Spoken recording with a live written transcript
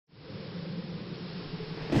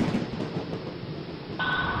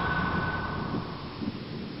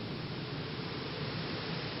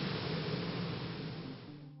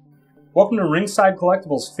Welcome to Ringside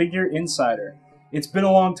Collectibles Figure Insider. It's been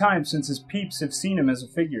a long time since his peeps have seen him as a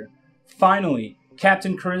figure. Finally,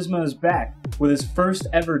 Captain Charisma is back with his first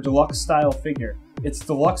ever deluxe style figure. It's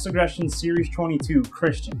Deluxe Aggression Series 22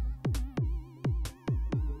 Christian.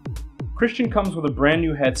 Christian comes with a brand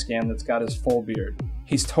new head scan that's got his full beard.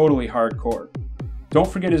 He's totally hardcore.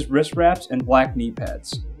 Don't forget his wrist wraps and black knee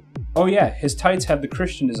pads. Oh yeah, his tights have the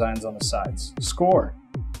Christian designs on the sides. Score!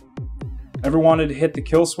 Ever wanted to hit the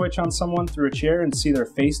kill switch on someone through a chair and see their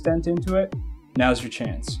face dent into it? Now's your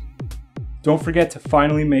chance. Don't forget to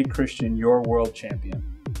finally make Christian your world champion.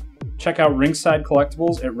 Check out Ringside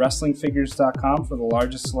Collectibles at WrestlingFigures.com for the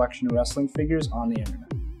largest selection of wrestling figures on the internet.